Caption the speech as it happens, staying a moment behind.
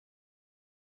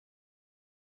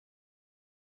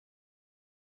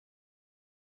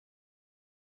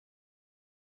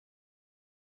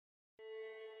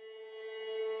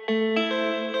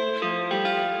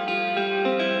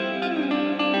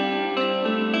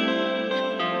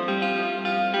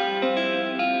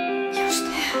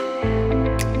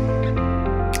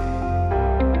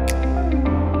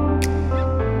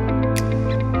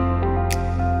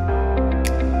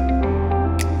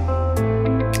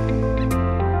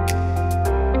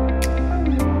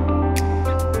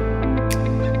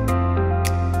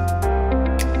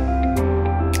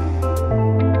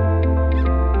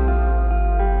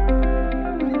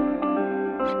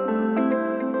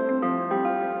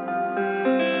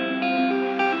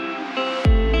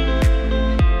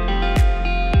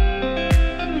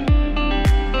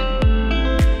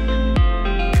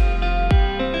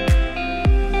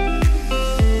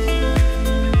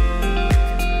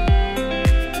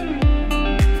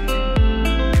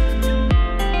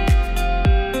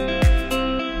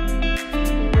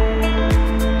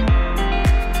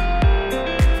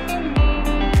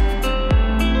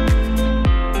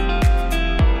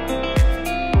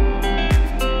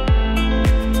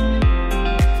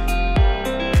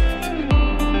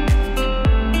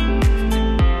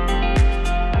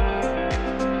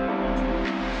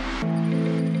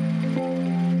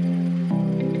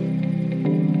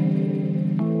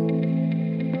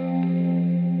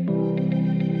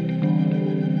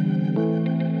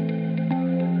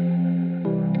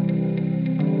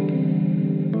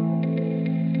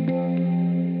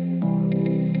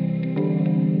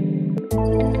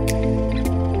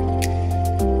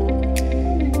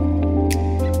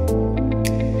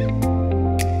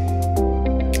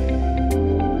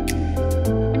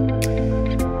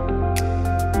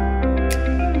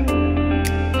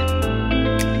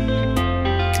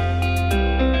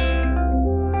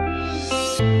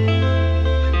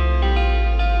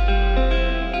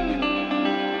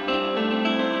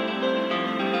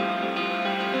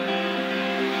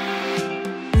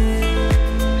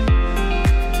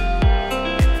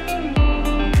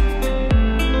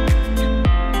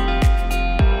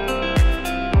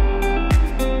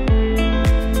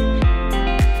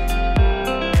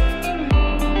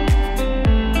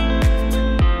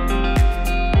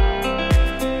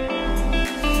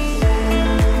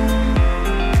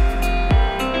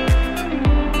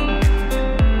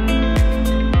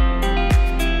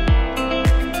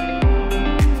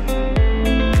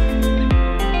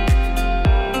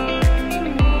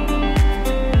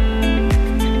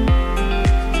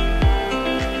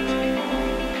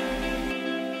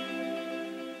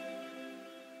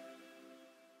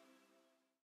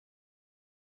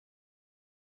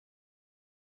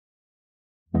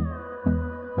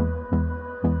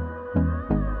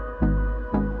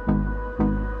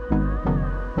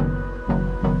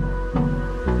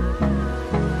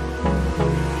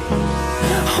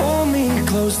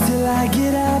close till I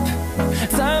get up.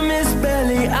 Time is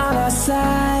barely on our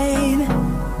side.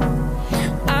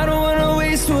 I don't wanna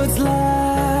waste what's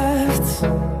left.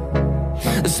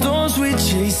 The storms we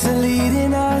chase are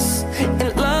leading us,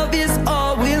 and love is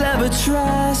all we'll ever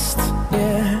trust.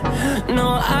 Yeah, no,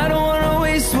 I don't wanna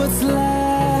waste what's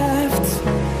left.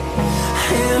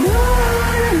 And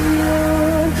on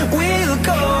we'll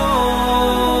go,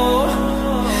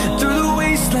 through the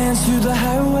wastelands, through the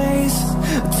highways,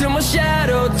 till my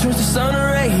shadow turns to sun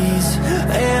rays.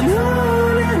 And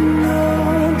on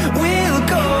we'll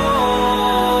go,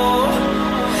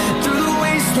 through the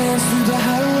wastelands, through the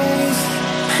highways,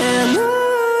 and on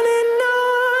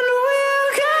we'll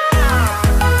go.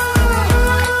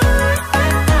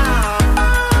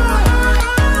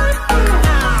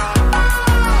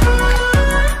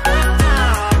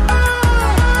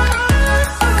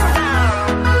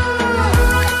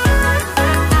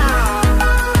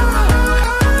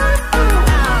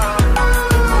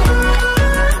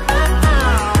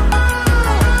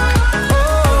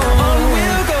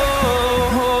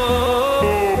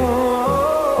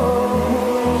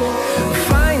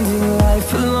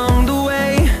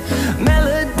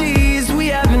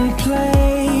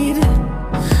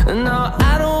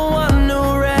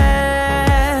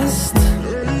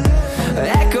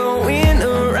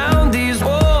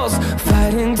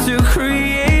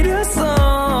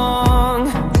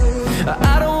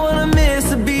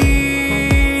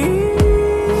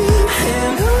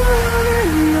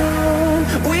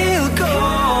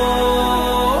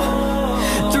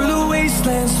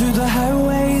 Through the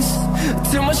highways,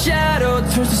 till my shadow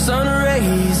turns to sun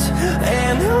rays.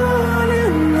 And on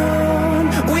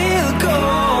we'll go,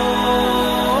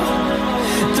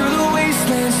 through the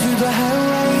wastelands, through the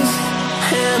highways,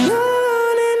 and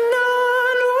on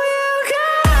we'll go.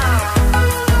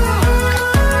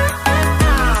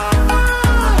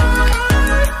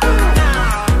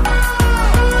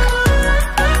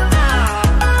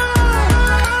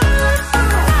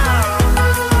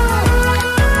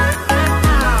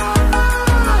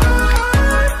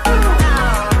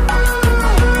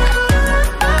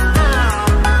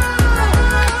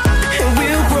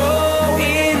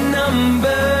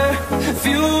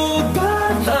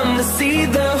 See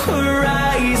the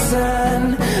horizon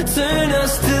turn